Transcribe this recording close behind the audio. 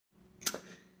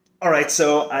All right,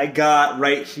 so I got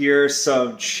right here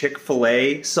some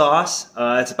Chick-fil-A sauce.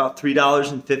 It's about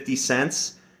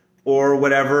 $3.50 or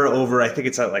whatever over, I think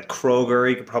it's at like Kroger.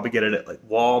 You could probably get it at like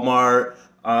Walmart.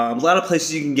 A lot of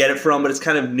places you can get it from, but it's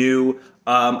kind of new.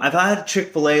 I've had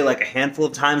Chick-fil-A like a handful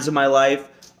of times in my life.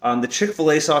 The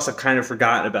Chick-fil-A sauce I've kind of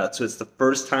forgotten about, so it's the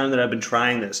first time that I've been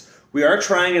trying this. We are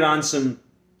trying it on some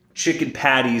chicken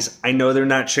patties. I know they're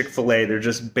not Chick-fil-A, they're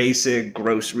just basic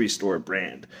grocery store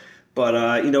brand. But,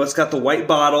 it's got the white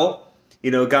bottle,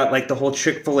 got like the whole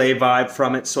Chick-fil-A vibe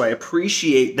from it, so I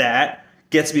appreciate that.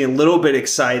 Gets me a little bit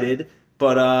excited,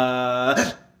 but,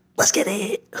 let's get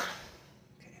it.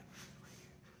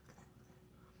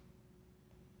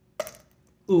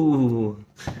 Ooh,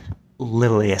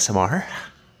 little ASMR.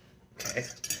 Okay,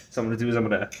 so I'm gonna do is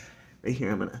right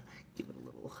here, I'm gonna give it a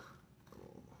little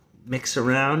mix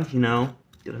around,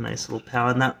 get a nice little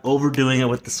palette, not overdoing it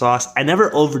with the sauce. I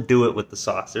never overdo it with the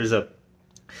sauce.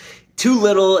 Too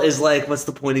little is like, what's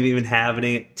the point of even having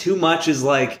it? Too much is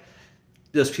like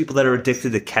those people that are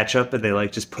addicted to ketchup and they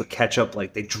like just put ketchup,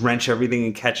 like they drench everything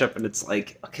in ketchup, and it's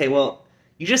like, okay, well,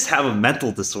 you just have a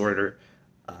mental disorder.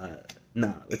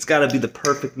 No, it's got to be the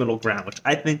perfect middle ground, which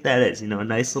I think that is, a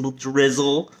nice little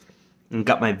drizzle. And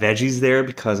got my veggies there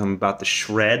because I'm about to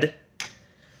shred.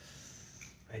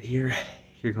 Right here,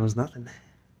 here goes nothing.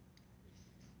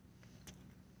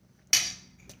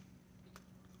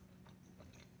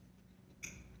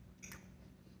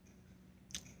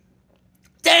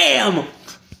 Damn!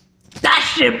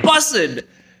 That shit bussin'!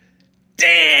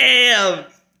 Damn!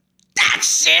 That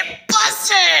shit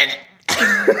bussin'!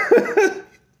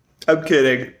 I'm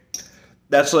kidding.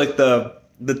 That's like the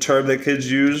term that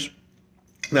kids use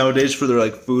nowadays for their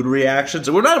like food reactions.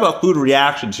 And we're not about food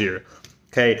reactions here.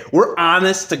 Okay? We're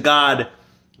honest to God.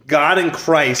 God in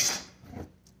Christ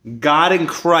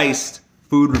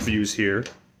food reviews here.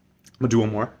 I'm gonna do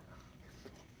one more.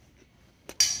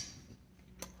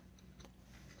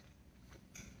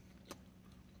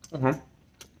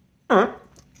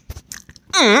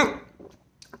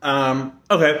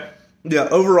 Okay. Yeah,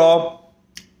 overall,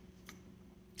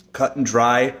 cut and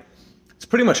dry. It's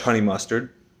pretty much honey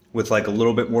mustard with like a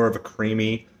little bit more of a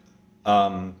creamy,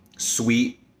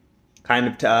 sweet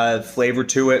kind of flavor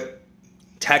to it.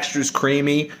 Texture's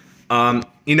creamy. For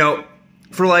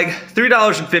like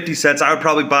 $3.50, I would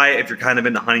probably buy it if you're kind of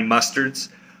into honey mustards.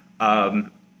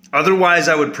 Otherwise,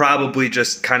 I would probably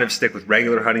just kind of stick with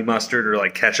regular honey mustard or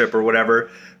like ketchup or whatever.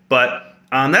 But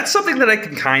that's something that I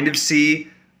can kind of see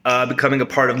becoming a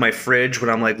part of my fridge when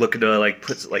I'm like looking to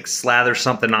like slather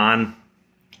something on.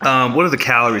 What are the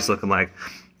calories looking like?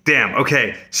 Damn.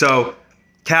 Okay, so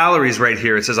calories right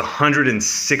here. It says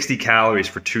 160 calories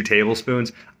for 2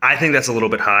 tablespoons. I think that's a little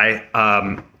bit high.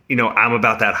 I'm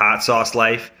about that hot sauce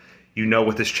life. You know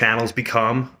what this channel's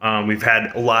become. We've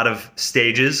had a lot of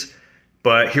stages.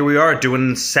 But here we are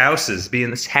doing sauces, being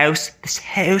this house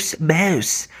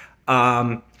mouse.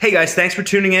 Hey guys, thanks for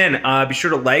tuning in. Be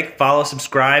sure to like, follow,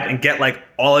 subscribe, and get like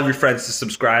all of your friends to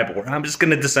subscribe, or I'm just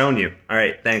gonna disown you. All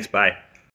right, thanks, bye.